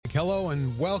Hello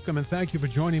and welcome and thank you for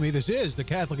joining me. This is The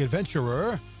Catholic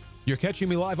Adventurer. You're catching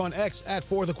me live on X at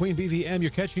For the Queen BVM. You're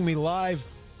catching me live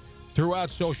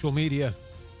throughout social media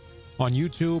on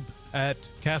YouTube at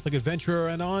Catholic Adventurer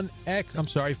and on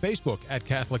Facebook at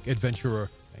Catholic Adventurer.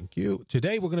 Thank you.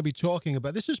 Today we're going to be talking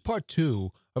about, this is part 2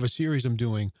 of a series I'm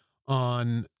doing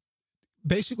on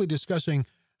basically discussing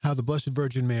how the Blessed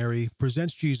Virgin Mary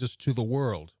presents Jesus to the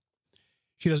world.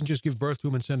 She doesn't just give birth to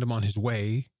him and send him on his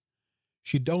way.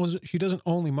 She doesn't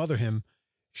only mother him,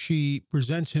 she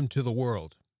presents him to the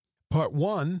world. Part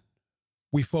 1,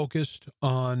 we focused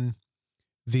on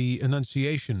the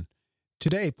Annunciation.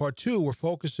 Today, part 2, we're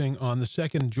focusing on the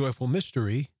second joyful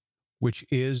mystery, which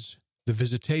is the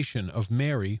Visitation of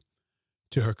Mary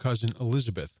to her cousin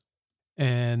Elizabeth.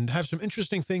 And have some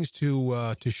interesting things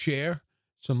to share,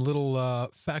 some little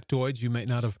factoids you might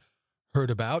not have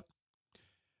heard about.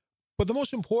 But the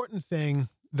most important thing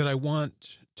that I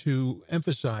want to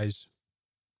emphasize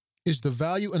is the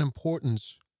value and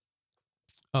importance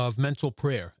of mental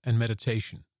prayer and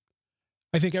meditation.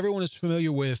 I think everyone is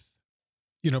familiar with,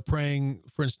 praying,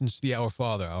 for instance, the Our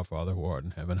Father who art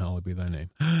in heaven, hallowed be thy name.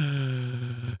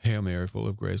 Hail Mary, full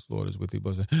of grace, the Lord is with thee.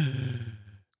 Blessed.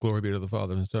 Glory be to the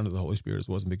Father and the Son and the Holy Spirit, as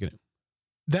was in the beginning.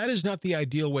 That is not the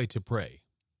ideal way to pray.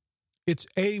 It's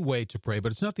a way to pray,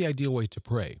 but it's not the ideal way to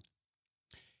pray.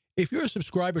 If you're a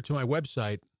subscriber to my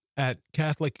website at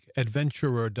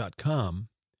catholicadventurer.com,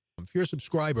 if you're a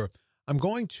subscriber, I'm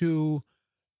going to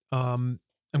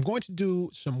do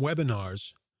some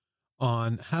webinars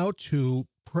on how to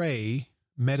pray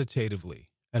meditatively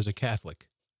as a Catholic.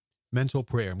 Mental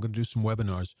prayer. I'm going to do some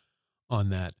webinars on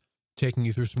that, taking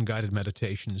you through some guided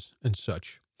meditations and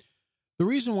such. The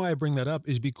reason why I bring that up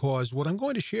is because what I'm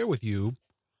going to share with you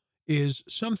is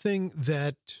something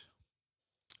that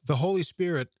the Holy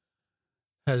Spirit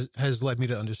has led me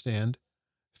to understand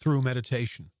through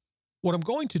meditation. What I'm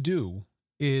going to do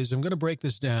is I'm going to break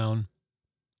this down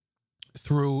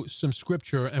through some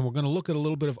scripture, and we're going to look at a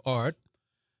little bit of art.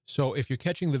 So if you're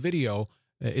catching the video,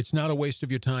 it's not a waste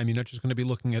of your time. You're not just going to be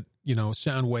looking at,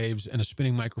 sound waves and a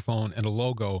spinning microphone and a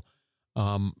logo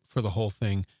for the whole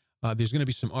thing. There's going to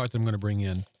be some art that I'm going to bring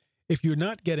in. If you're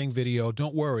not getting video,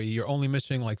 don't worry. You're only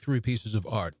missing like 3 pieces of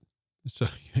art. So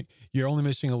you're only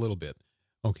missing a little bit.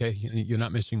 Okay, you're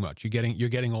not missing much. You're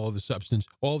getting all of the substance,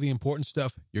 all the important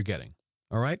stuff you're getting.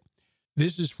 All right?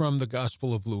 This is from the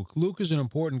Gospel of Luke. Luke is an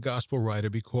important gospel writer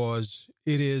because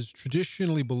it is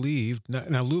traditionally believed.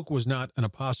 Now Luke was not an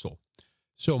apostle.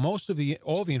 So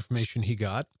all the information he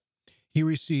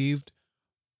received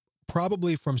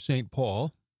probably from St.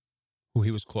 Paul, who he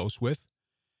was close with,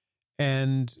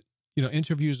 and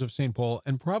interviews of St. Paul,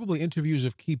 and probably interviews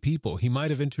of key people. He might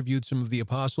have interviewed some of the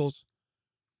apostles.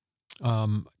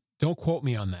 Don't quote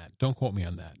me on that.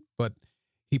 But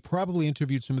he probably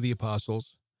interviewed some of the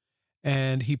apostles,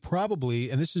 and he probably,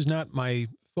 and this is not my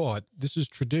thought, this is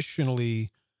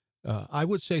traditionally, I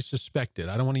would say suspected.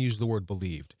 I don't want to use the word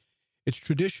believed. It's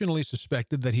traditionally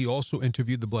suspected that he also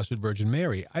interviewed the Blessed Virgin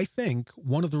Mary. I think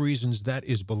one of the reasons that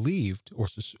is believed or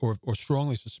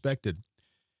strongly suspected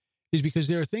is because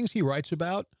there are things he writes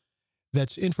about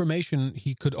that's information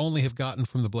he could only have gotten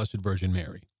from the Blessed Virgin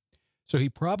Mary. So he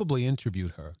probably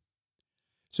interviewed her.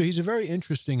 So he's a very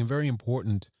interesting and very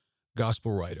important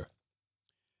gospel writer.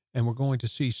 And we're going to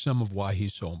see some of why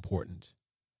he's so important.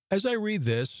 As I read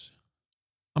this,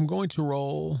 I'm going to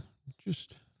roll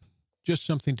just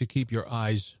something to keep your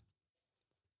eyes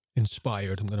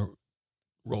inspired. I'm going to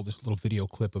roll this little video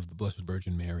clip of the Blessed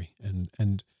Virgin Mary.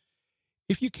 And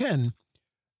if you can,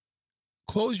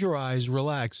 close your eyes,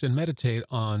 relax, and meditate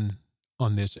on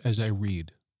this as I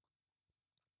read.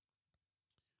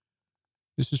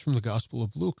 This is from the Gospel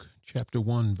of Luke, chapter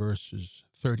 1, verses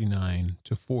 39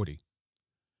 to 40.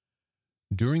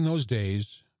 During those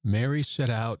days, Mary set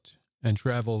out and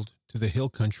traveled to the hill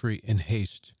country in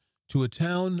haste to a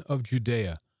town of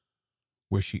Judea,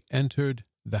 where she entered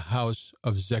the house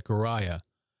of Zechariah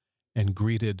and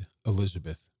greeted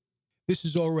Elizabeth. This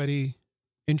is already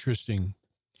interesting.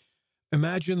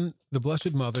 Imagine the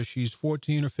Blessed Mother. She's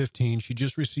 14 or 15. She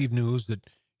just received news that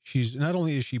not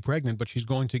only is she pregnant, but she's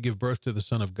going to give birth to the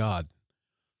Son of God,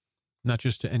 not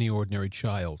just to any ordinary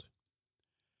child.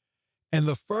 And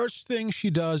the first thing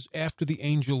she does after the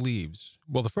angel leaves,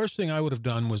 well, the first thing I would have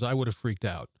done was I would have freaked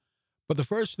out. But the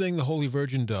first thing the Holy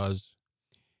Virgin does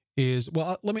is,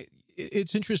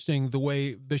 it's interesting the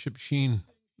way Bishop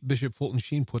Fulton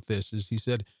Sheen put this, is he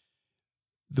said,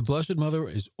 the Blessed Mother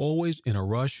is always in a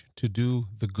rush to do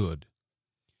the good.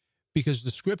 Because the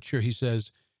scripture, he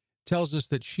says, tells us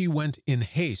that she went in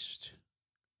haste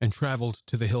and traveled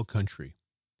to the hill country.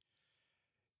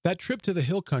 That trip to the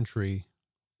hill country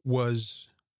was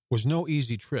no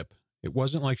easy trip. It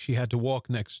wasn't like she had to walk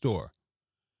next door.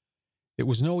 It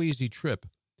was no easy trip.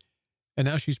 And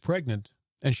now she's pregnant,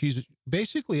 and she's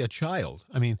basically a child.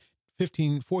 I mean,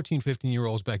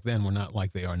 15-year-olds back then were not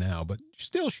like they are now, but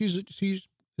still she's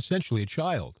essentially a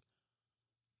child.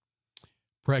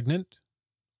 Pregnant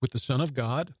with the Son of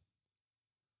God,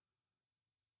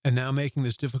 and now making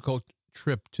this difficult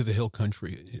trip to the hill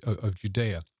country of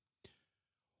Judea.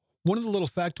 One of the little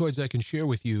factoids I can share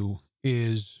with you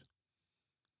is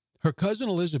her cousin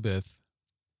Elizabeth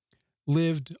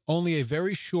lived only a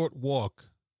very short walk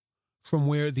from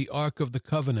where the Ark of the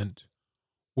Covenant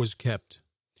was kept.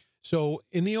 So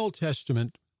in the Old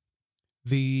Testament,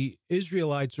 the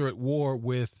Israelites are at war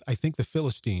with, I think, the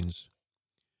Philistines,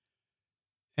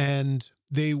 and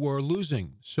they were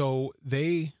losing. So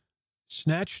they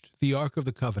snatched the Ark of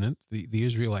the Covenant, the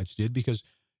Israelites did, because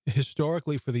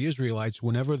historically for the Israelites,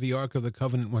 whenever the Ark of the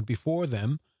Covenant went before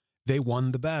them, they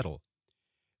won the battle.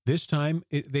 This time,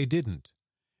 they didn't.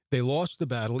 They lost the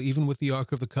battle, even with the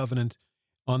Ark of the Covenant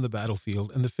on the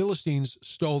battlefield, and the Philistines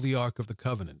stole the Ark of the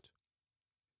Covenant.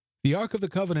 The Ark of the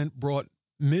Covenant brought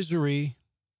misery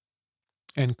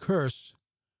and curse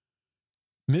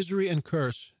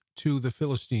to the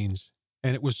Philistines,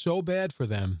 and it was so bad for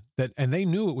them and they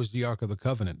knew it was the Ark of the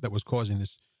Covenant that was causing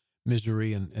this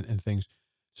misery and things.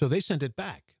 So they sent it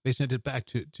back. They sent it back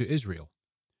to Israel.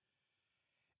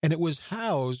 And it was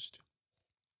housed,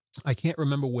 I can't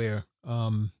remember where.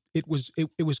 It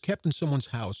was kept in someone's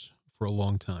house for a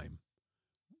long time.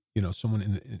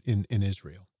 Someone in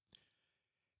Israel.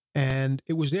 And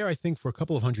it was there, I think, for a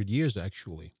couple of hundred years,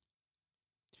 actually.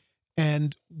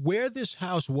 And where this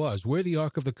house was, where the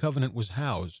Ark of the Covenant was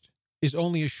housed, is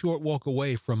only a short walk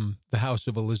away from the house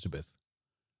of Elizabeth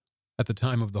at the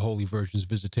time of the Holy Virgin's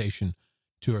visitation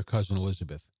to her cousin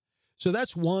Elizabeth. So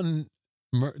that's one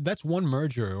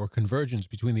merger or convergence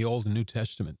between the Old and New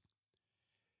Testament.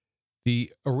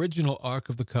 The original Ark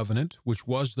of the Covenant, which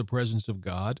was the presence of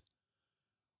God,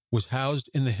 was housed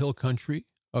in the hill country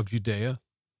of Judea.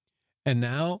 And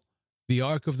now the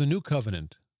Ark of the New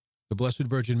Covenant, the Blessed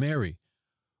Virgin Mary,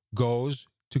 goes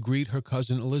to greet her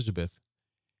cousin Elizabeth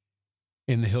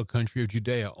in the hill country of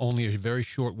Judea, only a very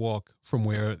short walk from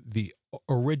where the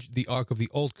Ark of the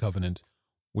Old Covenant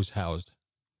was housed.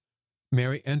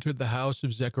 Mary entered the house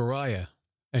of Zechariah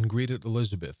and greeted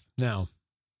Elizabeth. Now,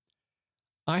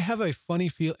 I have a funny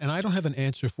feel, and I don't have an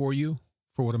answer for you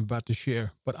for what I'm about to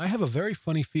share, but I have a very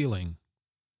funny feeling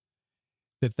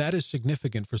that is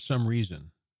significant for some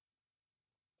reason.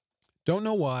 Don't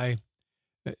know why,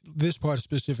 this part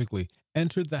specifically,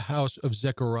 entered the house of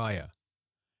Zechariah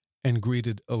and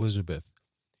greeted Elizabeth.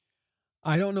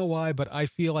 I don't know why, but I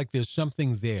feel like there's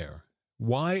something there.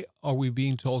 Why are we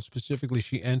being told specifically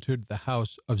she entered the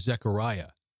house of Zechariah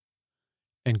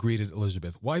and greeted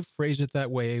Elizabeth? Why phrase it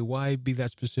that way? Why be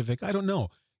that specific? I don't know.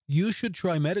 You should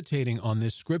try meditating on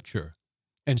this scripture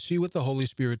and see what the Holy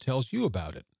Spirit tells you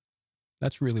about it.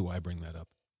 That's really why I bring that up.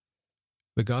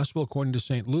 The Gospel according to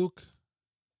St. Luke,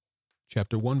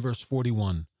 chapter 1, verse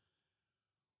 41.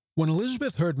 When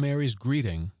Elizabeth heard Mary's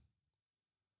greeting,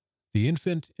 the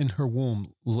infant leapt in her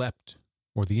womb,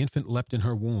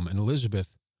 and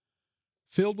Elizabeth,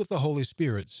 filled with the Holy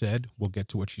Spirit, said, we'll get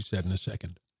to what she said in a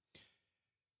second.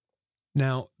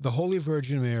 Now, the Holy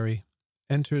Virgin Mary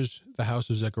enters the house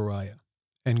of Zechariah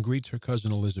and greets her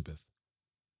cousin Elizabeth.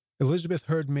 Elizabeth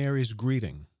heard Mary's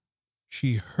greeting.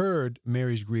 She heard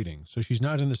Mary's greeting, so she's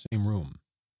not in the same room.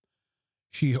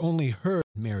 She only heard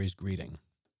Mary's greeting.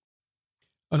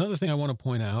 Another thing I want to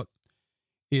point out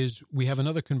is we have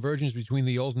another convergence between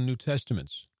the Old and New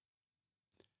Testaments.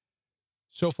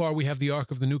 So far, we have the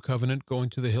Ark of the New Covenant going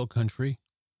to the hill country,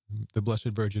 the Blessed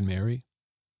Virgin Mary.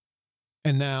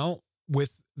 And now,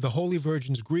 with the Holy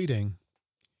Virgin's greeting,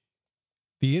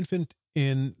 the infant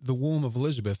in the womb of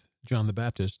Elizabeth, John the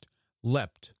Baptist,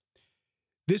 leapt.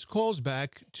 This calls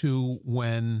back to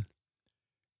when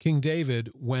King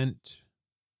David went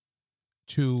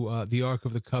to the Ark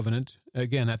of the Covenant,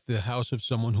 again, at the house of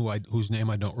someone whose name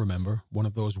I don't remember, one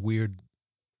of those weird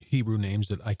Hebrew names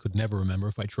that I could never remember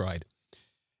if I tried.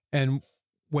 And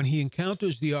when he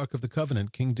encounters the Ark of the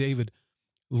Covenant, King David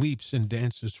leaps and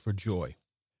dances for joy.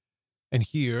 And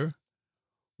here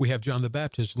we have John the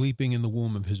Baptist leaping in the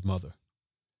womb of his mother.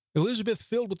 Elizabeth,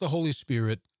 filled with the Holy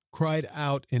Spirit, cried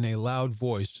out in a loud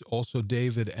voice. Also,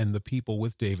 David and the people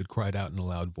with David cried out in a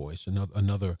loud voice.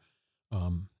 Another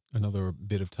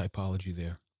bit of typology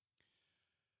there.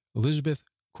 Elizabeth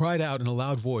cried out in a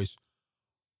loud voice,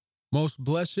 "Most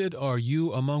blessed are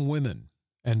you among women,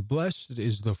 and blessed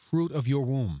is the fruit of your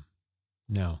womb."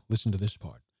 Now, listen to this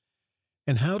part.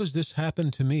 And how does this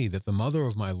happen to me, that the mother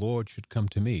of my Lord should come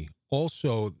to me?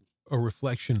 Also a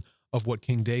reflection of what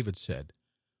King David said.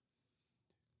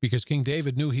 Because King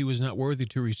David knew he was not worthy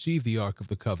to receive the Ark of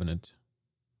the Covenant.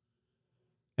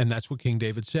 And that's what King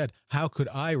David said. How could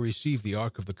I receive the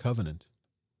Ark of the Covenant?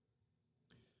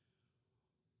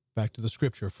 Back to the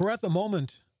scripture. For at the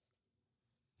moment,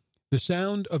 the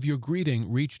sound of your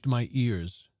greeting reached my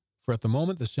ears. For at the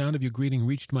moment, the sound of your greeting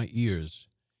reached my ears.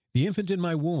 The infant in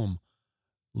my womb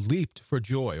leaped for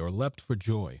joy, or leapt for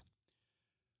joy.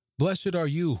 Blessed are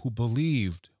you who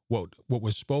believed what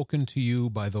was spoken to you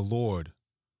by the Lord,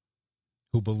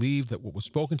 who believed that what was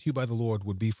spoken to you by the Lord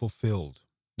would be fulfilled.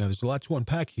 Now, there's a lot to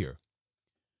unpack here.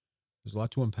 There's a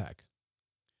lot to unpack.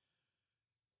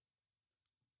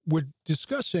 We're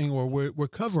discussing, or we're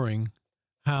covering,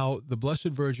 how the Blessed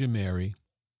Virgin Mary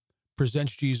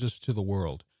presents Jesus to the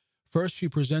world. First, she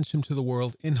presents him to the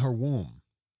world in her womb.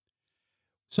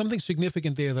 Something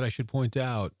significant there that I should point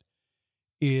out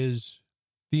is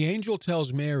the angel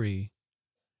tells Mary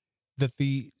that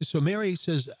so Mary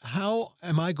says, how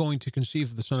am I going to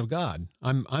conceive of the Son of God?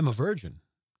 I'm a virgin.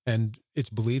 And it's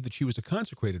believed that she was a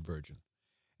consecrated virgin.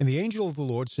 And the angel of the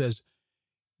Lord says,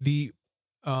 the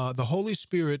Holy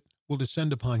Spirit will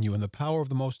descend upon you, and the power of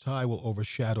the Most High will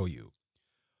overshadow you.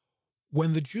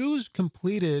 When the Jews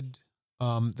completed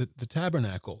the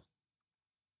tabernacle,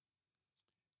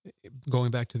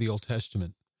 going back to the Old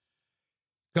Testament,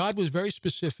 God was very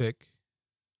specific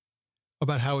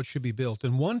about how it should be built.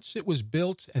 And once it was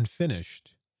built and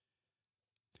finished,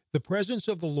 the presence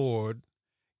of the Lord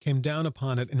came down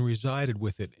upon it and resided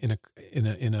with it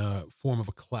in a form of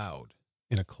a cloud,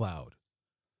 in a cloud.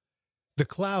 The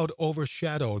cloud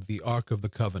overshadowed the Ark of the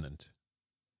Covenant.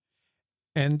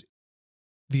 And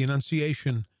the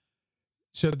Annunciation,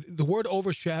 so the word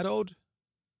overshadowed,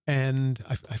 and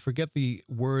I forget the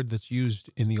word that's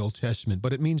used in the Old Testament,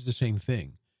 but it means the same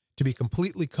thing, to be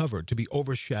completely covered, to be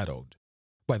overshadowed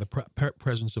by the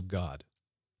presence of God.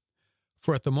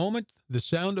 For at the moment the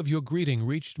sound of your greeting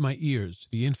reached my ears,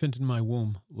 the infant in my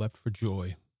womb leapt for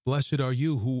joy. Blessed are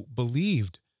you who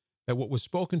believed that what was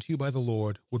spoken to you by the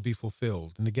Lord would be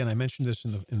fulfilled. And again, I mentioned this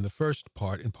in the first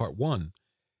part, in part 1,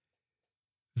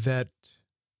 that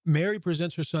Mary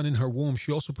presents her son in her womb.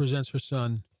 She also presents her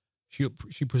son,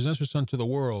 she presents her son to the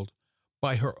world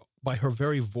by her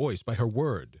very voice, by her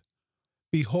word.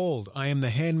 Behold, I am the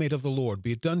handmaid of the Lord.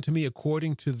 Be it done to me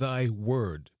according to thy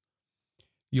word.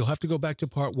 You'll have to go back to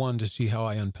part 1 to see how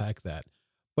I unpack that.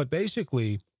 But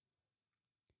basically,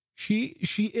 she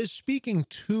is speaking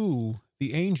to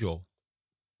the angel,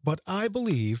 but I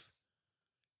believe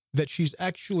that she's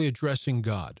actually addressing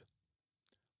God.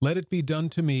 Let it be done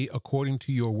to me according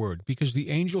to your word, because the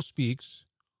angel speaks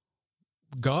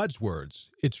God's words.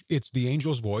 It's the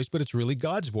angel's voice, but it's really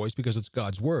God's voice because it's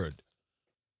God's word.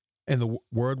 And the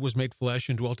word was made flesh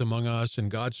and dwelt among us,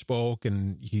 and God spoke,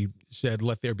 and he said,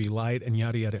 let there be light, and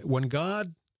yada, yada. When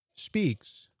God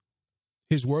speaks,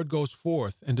 his word goes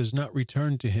forth and does not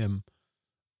return to him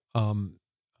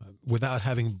without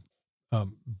having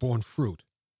borne fruit.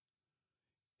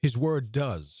 His word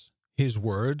does. His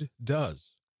word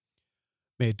does.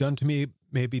 May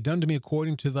it be done to me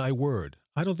according to thy word.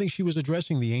 I don't think she was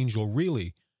addressing the angel,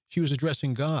 really. She was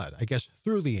addressing God, I guess,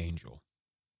 through the angel.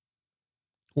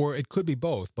 Or it could be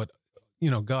both, but,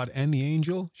 God and the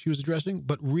angel she was addressing.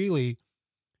 But really,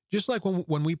 just like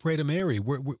when we pray to Mary,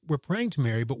 we're praying to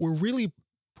Mary, but we're really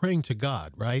praying to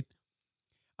God, right?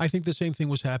 I think the same thing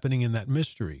was happening in that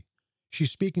mystery.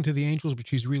 She's speaking to the angels, but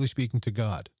she's really speaking to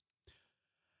God.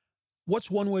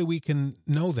 What's one way we can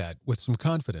know that with some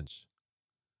confidence?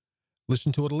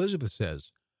 Listen to what Elizabeth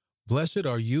says. Blessed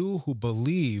are you who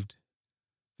believed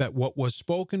that what was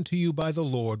spoken to you by the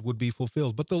Lord would be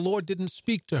fulfilled. But the Lord didn't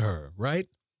speak to her, right?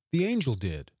 The angel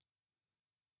did.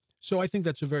 So I think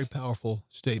that's a very powerful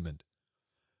statement.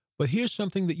 But here's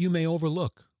something that you may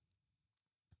overlook.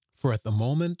 For at the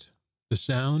moment the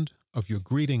sound of your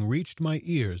greeting reached my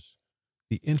ears,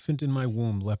 the infant in my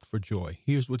womb leapt for joy.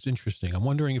 Here's what's interesting. I'm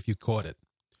wondering if you caught it.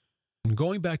 And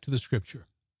going back to the scripture,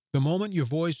 the moment your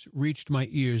voice reached my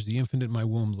ears, the infant in my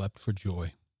womb leapt for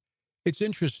joy. It's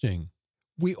interesting.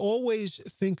 We always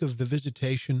think of the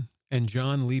Visitation and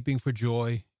John leaping for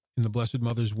joy in the Blessed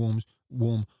Mother's womb.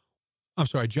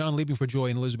 John leaping for joy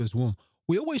in Elizabeth's womb.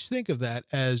 We always think of that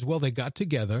as, well, they got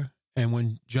together, and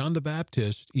when John the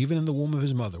Baptist, even in the womb of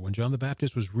his mother, when John the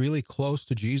Baptist was really close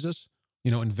to Jesus,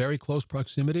 in very close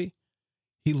proximity,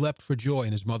 he leapt for joy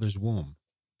in his mother's womb.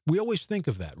 We always think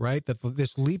of that, right? That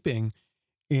this leaping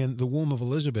in the womb of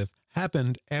Elizabeth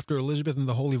happened after Elizabeth and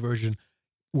the Holy Virgin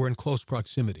were in close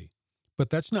proximity. But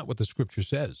that's not what the scripture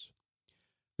says.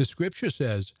 The scripture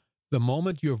says, The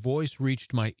moment your voice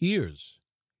reached my ears,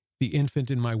 the infant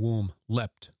in my womb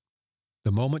leapt.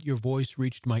 The moment your voice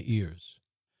reached my ears.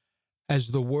 As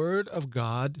the Word of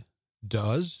God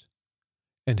does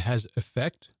and has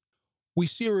effect, we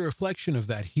see a reflection of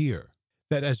that here,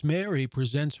 that as Mary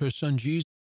presents her son Jesus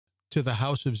to the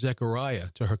house of Zechariah,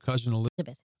 to her cousin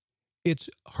Elizabeth, it's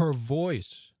her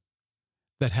voice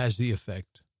that has the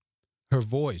effect. Her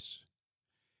voice.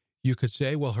 You could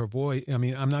say, well, her voice, I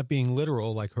mean, I'm not being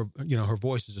literal, like her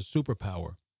voice is a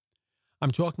superpower.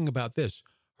 I'm talking about this.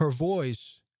 Her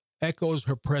voice echoes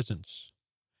her presence,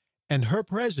 and her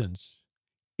presence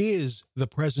is the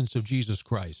presence of Jesus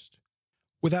Christ.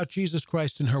 Without Jesus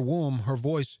Christ in her womb, her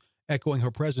voice echoing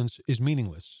her presence is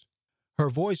meaningless. Her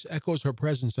voice echoes her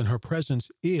presence, and her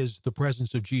presence is the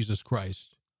presence of Jesus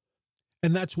Christ.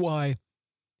 And that's why,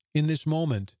 in this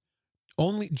moment,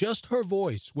 only just her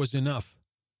voice was enough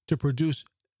to produce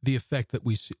the effect that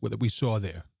we saw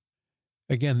there.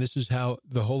 Again, this is how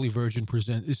the Holy Virgin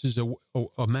presents. This is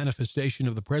a manifestation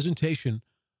of the presentation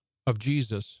of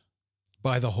Jesus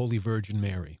by the Holy Virgin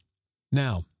Mary.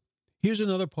 Now, here's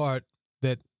another part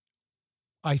that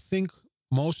I think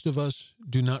most of us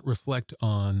do not reflect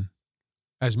on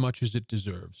as much as it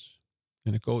deserves.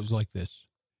 And it goes like this.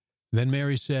 Then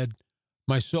Mary said,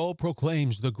 "My soul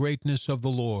proclaims the greatness of the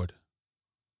Lord,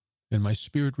 and my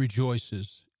spirit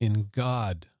rejoices in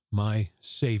God, my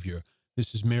Savior."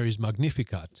 This is Mary's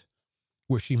Magnificat,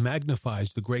 where she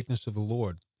magnifies the greatness of the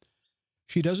Lord.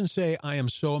 She doesn't say, "I am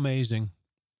so amazing,"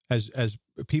 as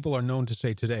people are known to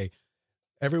say today.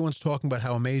 Everyone's talking about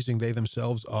how amazing they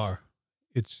themselves are.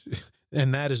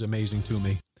 And that is amazing to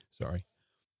me. Sorry.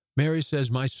 Mary says,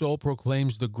 "My soul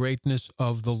proclaims the greatness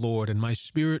of the Lord, and my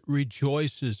spirit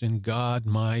rejoices in God,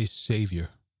 my Savior."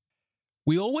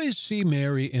 We always see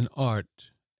Mary in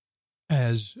art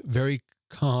as very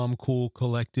calm, cool,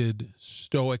 collected,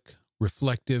 stoic,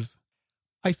 reflective.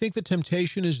 I think the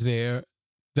temptation is there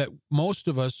that most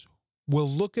of us will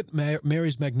look at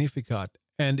Mary's Magnificat,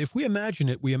 and if we imagine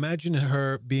it, we imagine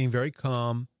her being very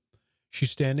calm.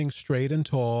 She's standing straight and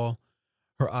tall.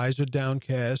 Her eyes are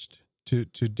downcast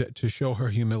to show her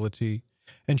humility.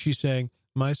 And she's saying,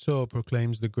 "My soul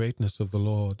proclaims the greatness of the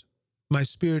Lord. My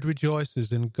spirit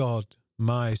rejoices in God,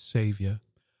 my Savior.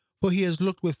 For he has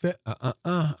looked with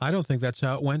I don't think that's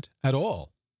how it went at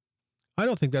all. I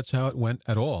don't think that's how it went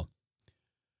at all.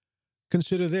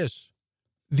 Consider this.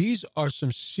 These are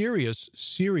some serious,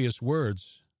 serious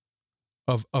words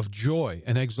of joy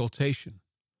and exultation.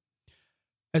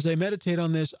 As I meditate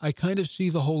on this, I kind of see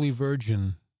the Holy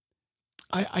Virgin.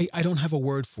 I don't have a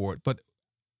word for it, but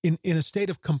in a state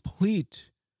of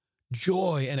complete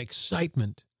joy and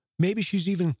excitement. Maybe she's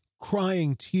even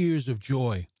crying tears of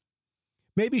joy.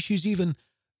 Maybe she's even,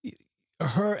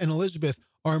 her and Elizabeth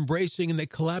are embracing and they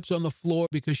collapse on the floor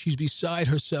because she's beside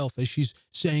herself as she's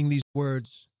saying these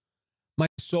words. My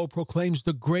soul proclaims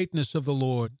the greatness of the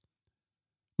Lord.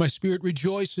 My spirit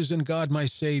rejoices in God, my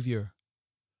Savior.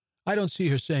 I don't see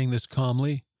her saying this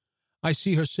calmly. I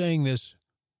see her saying this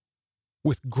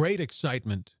with great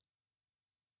excitement,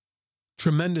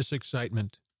 tremendous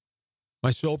excitement.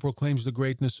 My soul proclaims the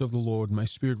greatness of the Lord. My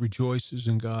spirit rejoices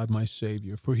in God, my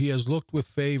Savior, for he has looked with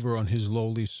favor on his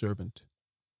lowly servant.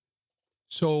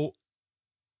 So,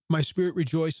 my spirit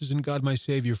rejoices in God, my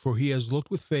Savior, for he has looked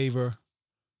with favor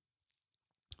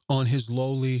on his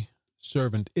lowly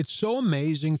servant. It's so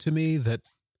amazing to me that,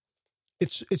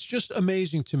 it's just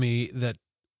amazing to me that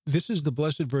this is the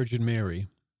Blessed Virgin Mary,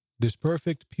 this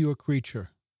perfect, pure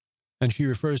creature, and she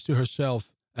refers to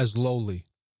herself as lowly,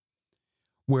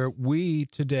 where we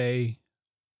today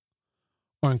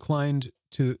are inclined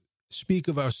to speak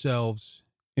of ourselves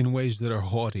in ways that are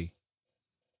haughty.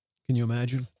 Can you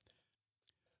imagine?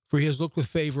 For he has looked with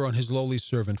favor on his lowly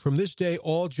servant. From this day,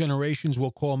 all generations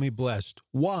will call me blessed.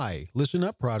 Why? Listen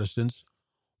up, Protestants.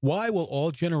 Why will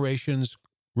all generations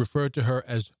refer to her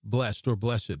as blessed or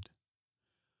blessed?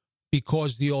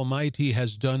 Because the Almighty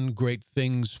has done great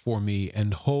things for me,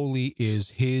 and holy is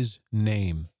his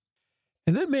name.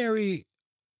 And then Mary,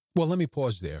 well, let me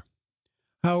pause there.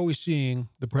 How are we seeing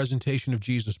the presentation of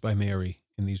Jesus by Mary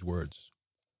in these words?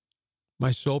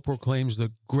 My soul proclaims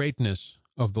the greatness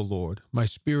of the Lord. My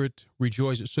spirit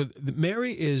rejoices. So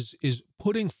Mary is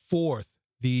putting forth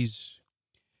these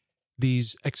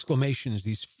exclamations,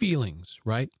 these feelings,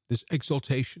 right? This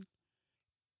exultation.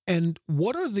 And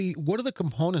what are the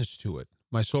components to it?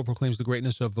 My soul proclaims the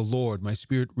greatness of the Lord. My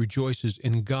spirit rejoices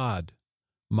in God,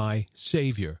 my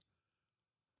Savior.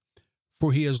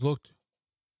 For he has looked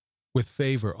with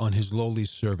favor on his lowly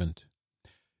servant.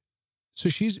 So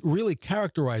she's really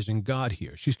characterizing God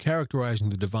here. She's characterizing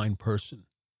the divine person.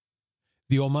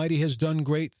 The Almighty has done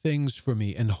great things for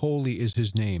me, and holy is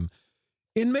his name.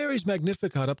 In Mary's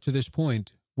Magnificat up to this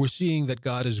point, we're seeing that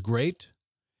God is great,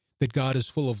 that God is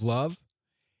full of love.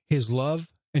 His love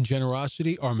and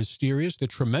generosity are mysterious. They're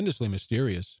tremendously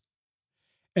mysterious.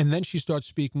 And then she starts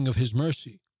speaking of his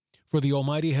mercy. For the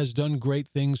Almighty has done great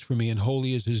things for me, and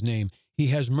holy is his name. He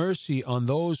has mercy on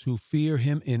those who fear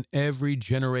him in every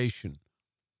generation.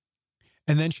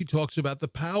 And then she talks about the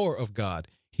power of God.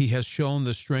 He has shown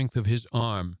the strength of his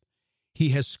arm. He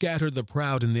has scattered the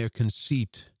proud in their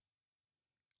conceit.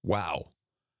 Wow.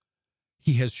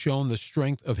 He has shown the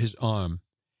strength of his arm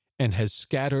and has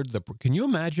scattered the... Can you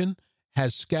imagine?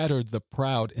 Has scattered the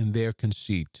proud in their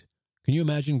conceit. Can you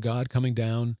imagine God coming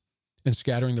down and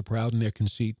scattering the proud in their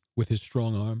conceit with his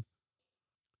strong arm?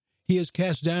 He has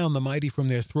cast down the mighty from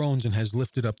their thrones and has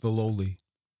lifted up the lowly.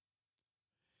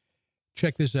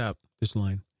 Check this out, this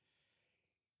line.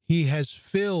 He has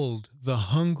filled the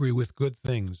hungry with good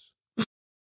things.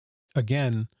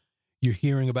 Again, you're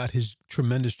hearing about his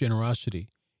tremendous generosity.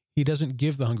 He doesn't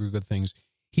give the hungry good things.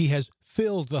 He has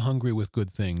filled the hungry with good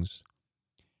things.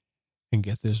 And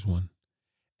get this one.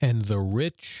 And the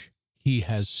rich he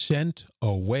has sent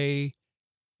away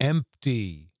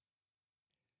empty.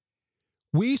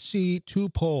 We see two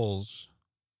poles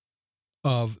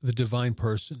of the divine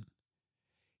person.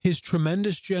 His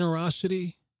tremendous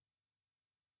generosity,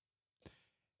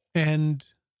 and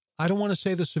I don't want to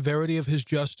say the severity of his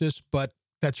justice, but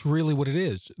that's really what it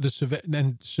is.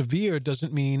 And severe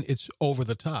doesn't mean it's over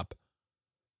the top.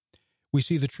 We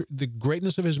see the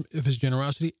greatness of his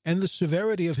generosity and the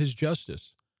severity of his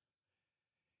justice.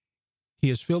 He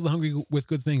has filled the hungry with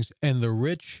good things, and the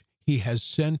rich he has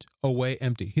sent away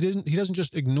empty. He doesn't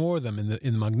just ignore them in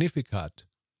the Magnificat.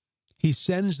 He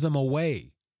sends them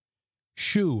away.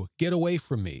 Shoo, get away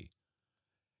from me.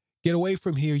 Get away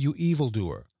from here, you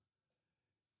evildoer.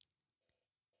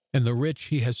 And the rich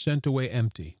he has sent away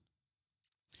empty.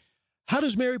 How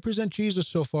does Mary present Jesus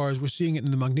so far as we're seeing it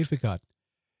in the Magnificat?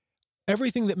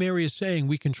 Everything that Mary is saying,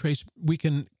 we can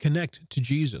connect to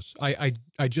Jesus. I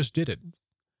just did it.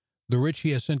 The rich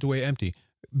he has sent away empty.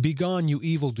 Begone, you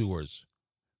evildoers.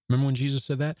 Remember when Jesus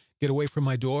said that? Get away from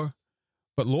my door.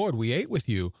 But Lord, we ate with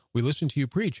you. We listened to you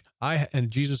preach. And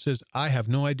Jesus says, I have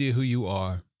no idea who you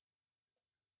are.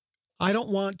 I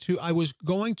was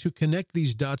going to connect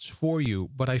these dots for you,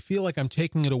 but I feel like I'm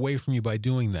taking it away from you by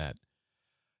doing that.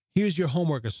 Here's your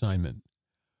homework assignment.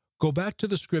 Go back to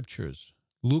the scriptures.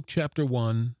 Luke chapter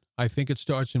 1, I think it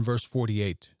starts in verse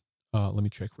 48. Let me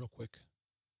check real quick.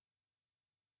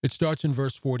 It starts in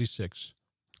verse 46.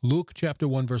 Luke chapter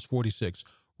 1, verse 46.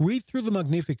 Read through the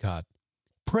Magnificat.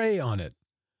 Pray on it.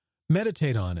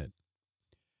 Meditate on it.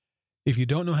 If you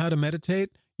don't know how to meditate,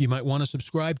 you might want to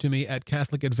subscribe to me at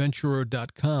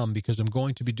CatholicAdventurer.com because I'm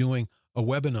going to be doing a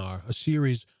webinar, a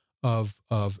series of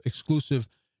exclusive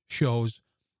shows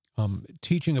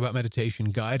teaching about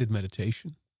meditation, guided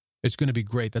meditation. It's going to be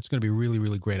great. That's going to be really,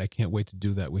 really great. I can't wait to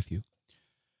do that with you.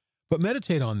 But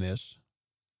meditate on this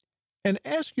and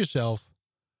ask yourself,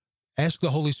 ask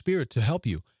the Holy Spirit to help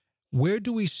you. Where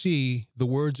do we see the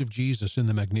words of Jesus in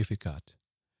the Magnificat?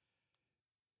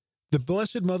 The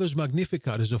Blessed Mother's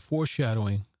Magnificat is a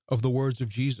foreshadowing of the words of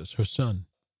Jesus, her son.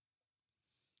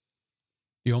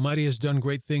 The Almighty has done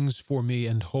great things for me,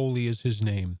 and holy is his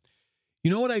name.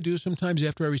 You know what I do sometimes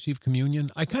after I receive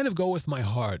communion? I kind of go with my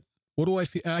heart. What do I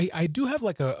feel? I do have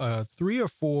like a 3 or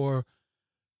 4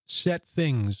 set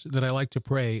things that I like to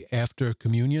pray after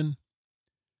communion.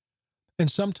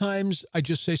 And sometimes I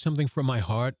just say something from my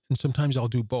heart, and sometimes I'll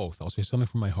do both. I'll say something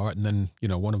from my heart, and then,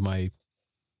 one of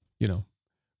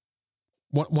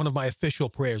my official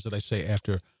prayers that I say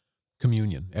after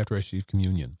communion, after I receive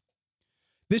communion.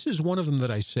 This is one of them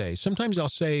that I say. Sometimes I'll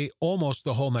say almost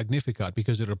the whole Magnificat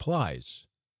because it applies.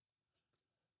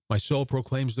 My soul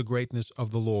proclaims the greatness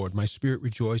of the Lord. My spirit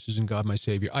rejoices in God my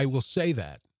Savior. I will say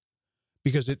that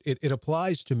because it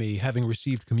applies to me having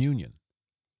received communion.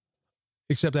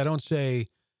 Except I don't say,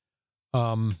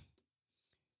 from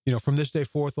this day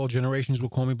forth, all generations will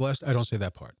call me blessed. I don't say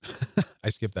that part. I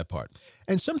skip that part.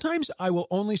 And sometimes I will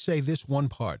only say this one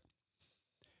part.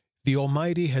 The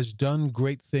Almighty has done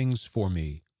great things for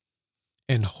me,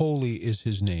 and holy is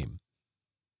his name.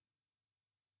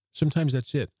 Sometimes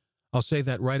that's it. I'll say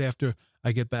that right after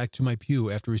I get back to my pew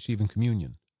after receiving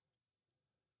communion.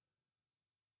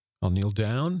 I'll kneel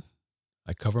down.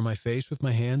 I cover my face with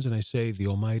my hands and I say, the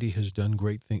Almighty has done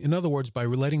great things. In other words, by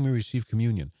letting me receive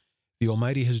communion, the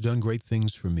Almighty has done great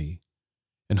things for me,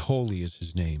 and holy is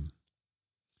his name.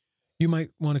 You might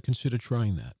want to consider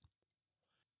trying that.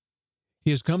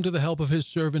 He has come to the help of his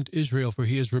servant Israel, for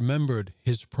he has remembered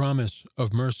his promise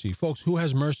of mercy. Folks, who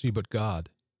has mercy but God?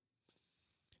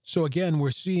 So again,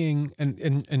 we're seeing,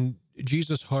 and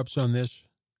Jesus harps on this,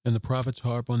 and the prophets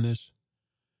harp on this.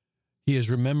 He has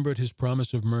remembered his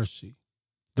promise of mercy,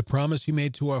 the promise he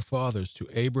made to our fathers, to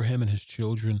Abraham and his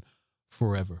children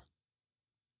forever.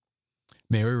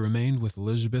 Mary remained with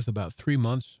Elizabeth about 3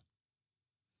 months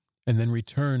and then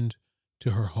returned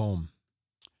to her home.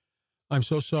 I'm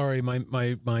so sorry, my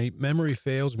memory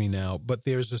fails me now, but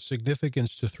there's a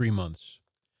significance to 3 months.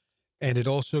 And it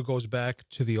also goes back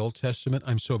to the Old Testament.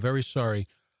 I'm so very sorry.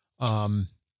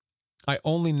 I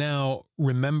only now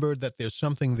remembered that there's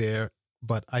something there,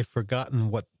 but I've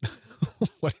forgotten what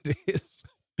what it is.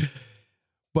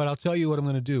 But I'll tell you what I'm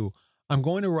going to do. I'm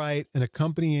going to write an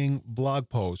accompanying blog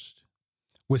post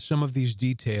with some of these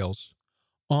details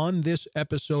on this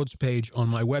episode's page on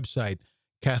my website,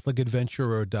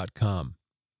 CatholicAdventurer.com.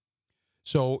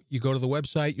 So you go to the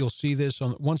website, you'll see this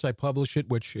once I publish it,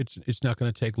 which it's not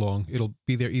going to take long. It'll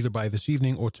be there either by this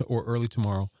evening or early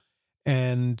tomorrow.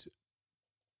 And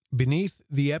beneath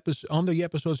the on the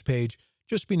episodes page,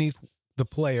 just beneath the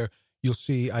player, you'll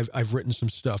see I've written some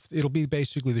stuff. It'll be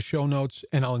basically the show notes,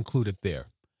 and I'll include it there.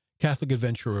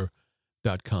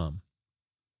 CatholicAdventurer.com.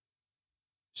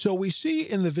 So we see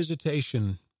in the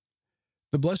Visitation,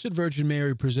 the Blessed Virgin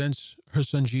Mary presents her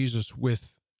son Jesus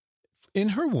in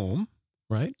her womb,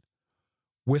 right?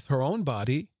 With her own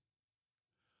body,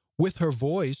 with her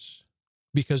voice,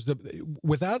 because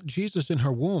without Jesus in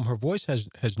her womb, her voice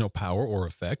has no power or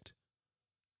effect.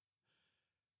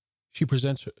 She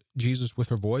presents Jesus with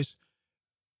her voice,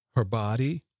 her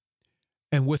body,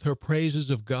 and with her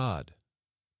praises of God.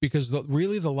 Because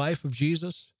really the life of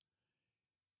Jesus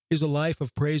is a life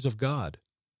of praise of God.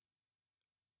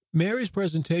 Mary's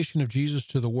presentation of Jesus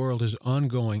to the world is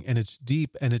ongoing, and it's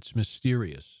deep, and it's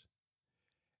mysterious.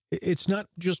 It's not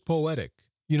just poetic.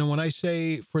 You know, when I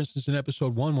say, for instance, in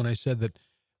episode 1, when I said that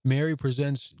Mary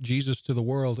presents Jesus to the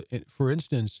world, for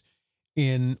instance,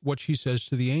 in what she says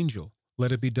to the angel,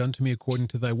 "Let it be done to me according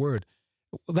to thy word."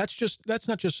 Well, that's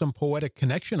not just some poetic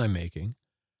connection I'm making.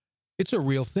 It's a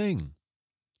real thing.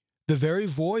 The very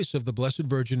voice of the Blessed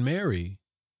Virgin Mary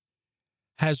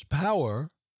has power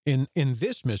in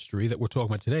this mystery that we're talking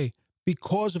about today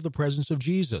because of the presence of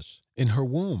Jesus in her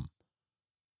womb.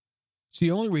 It's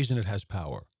the only reason it has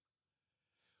power.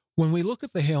 When we look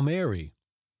at the Hail Mary,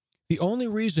 the only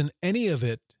reason any of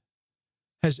it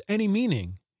has any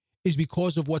meaning is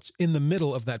because of what's in the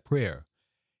middle of that prayer.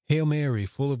 Hail Mary,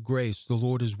 full of grace, the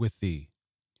Lord is with thee.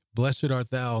 Blessed art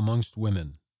thou amongst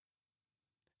women,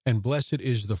 and blessed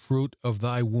is the fruit of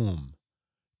thy womb,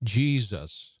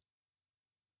 Jesus.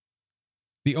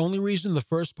 The only reason the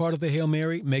first part of the Hail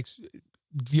Mary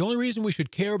the only reason we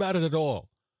should care about it at all,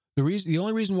 the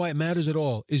only reason why it matters at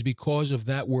all is because of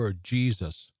that word,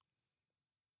 Jesus.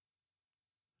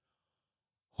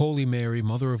 Holy Mary,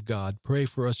 Mother of God, pray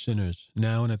for us sinners,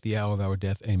 now and at the hour of our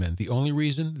death. Amen. The only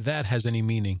reason that has any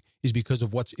meaning is because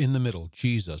of what's in the middle,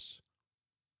 Jesus.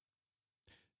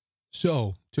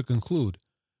 So, to conclude,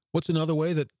 what's another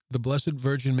way that the Blessed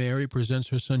Virgin Mary presents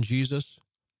her son Jesus?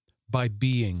 By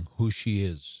being who she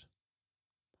is.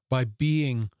 By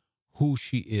being who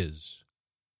she is.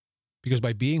 Because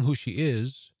by being who she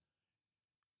is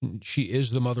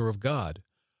the Mother of God.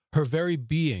 Her very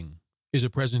being is a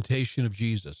presentation of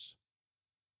Jesus.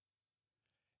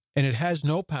 And it has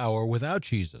no power without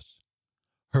Jesus.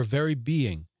 Her very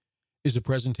being is a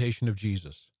presentation of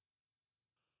Jesus.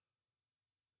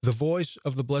 The voice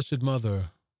of the Blessed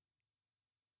Mother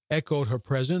echoed her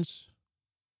presence,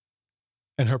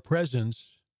 and her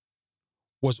presence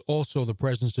was also the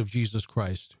presence of Jesus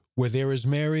Christ. Where there is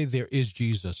Mary, there is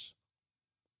Jesus.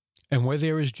 And where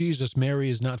there is Jesus, Mary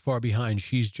is not far behind.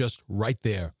 She's just right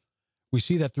there. We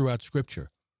see that throughout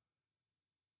Scripture.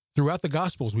 Throughout the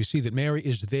Gospels, we see that Mary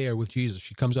is there with Jesus.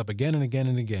 She comes up again and again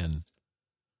and again.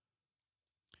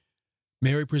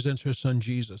 Mary presents her son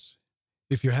Jesus.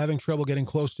 If you're having trouble getting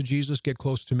close to Jesus, get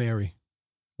close to Mary.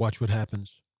 Watch what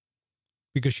happens.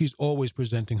 Because she's always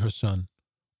presenting her son.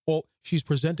 She's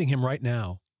presenting him right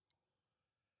now.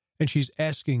 And she's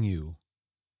asking you,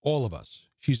 all of us,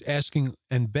 she's asking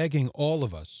and begging all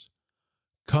of us,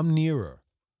 come nearer.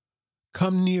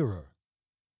 Come nearer.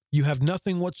 You have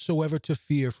nothing whatsoever to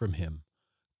fear from him.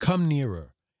 Come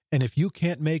nearer. And if you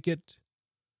can't make it,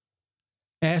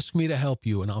 ask me to help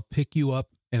you, and I'll pick you up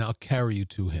and I'll carry you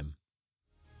to him.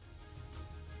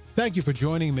 Thank you for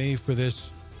joining me for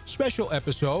this special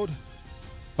episode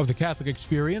of The Catholic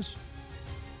Experience,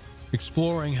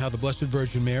 exploring how the Blessed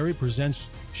Virgin Mary presents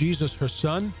Jesus, her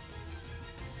son,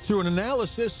 through an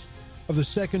analysis of the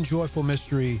second joyful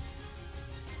mystery,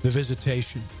 The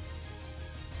Visitation.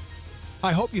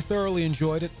 I hope you thoroughly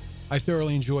enjoyed it. I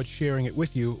thoroughly enjoyed sharing it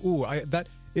with you. Ooh,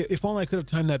 if only I could have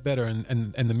timed that better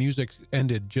and the music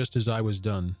ended just as I was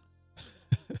done.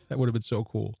 That would have been so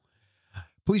cool.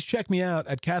 Please check me out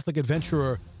at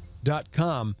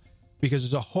CatholicAdventurer.com because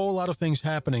there's a whole lot of things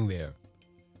happening there.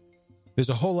 There's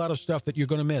a whole lot of stuff that you're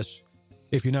going to miss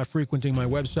if you're not frequenting my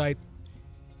website.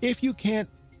 If you can't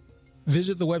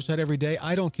visit the website every day,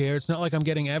 I don't care. It's not like I'm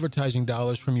getting advertising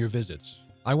dollars from your visits.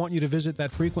 I want you to visit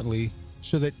that frequently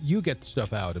so that you get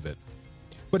stuff out of it.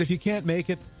 But if you can't make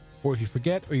it, or if you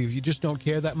forget, or if you just don't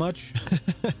care that much,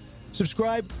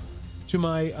 subscribe to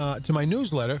my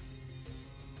newsletter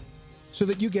so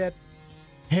that you get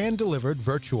hand-delivered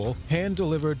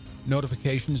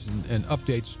notifications and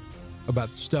updates about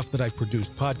stuff that I've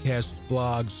produced, podcasts,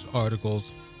 blogs,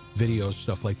 articles, videos,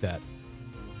 stuff like that.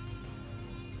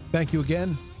 Thank you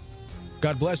again.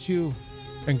 God bless you,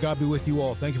 and God be with you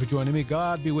all. Thank you for joining me.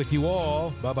 God be with you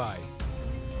all. Bye-bye.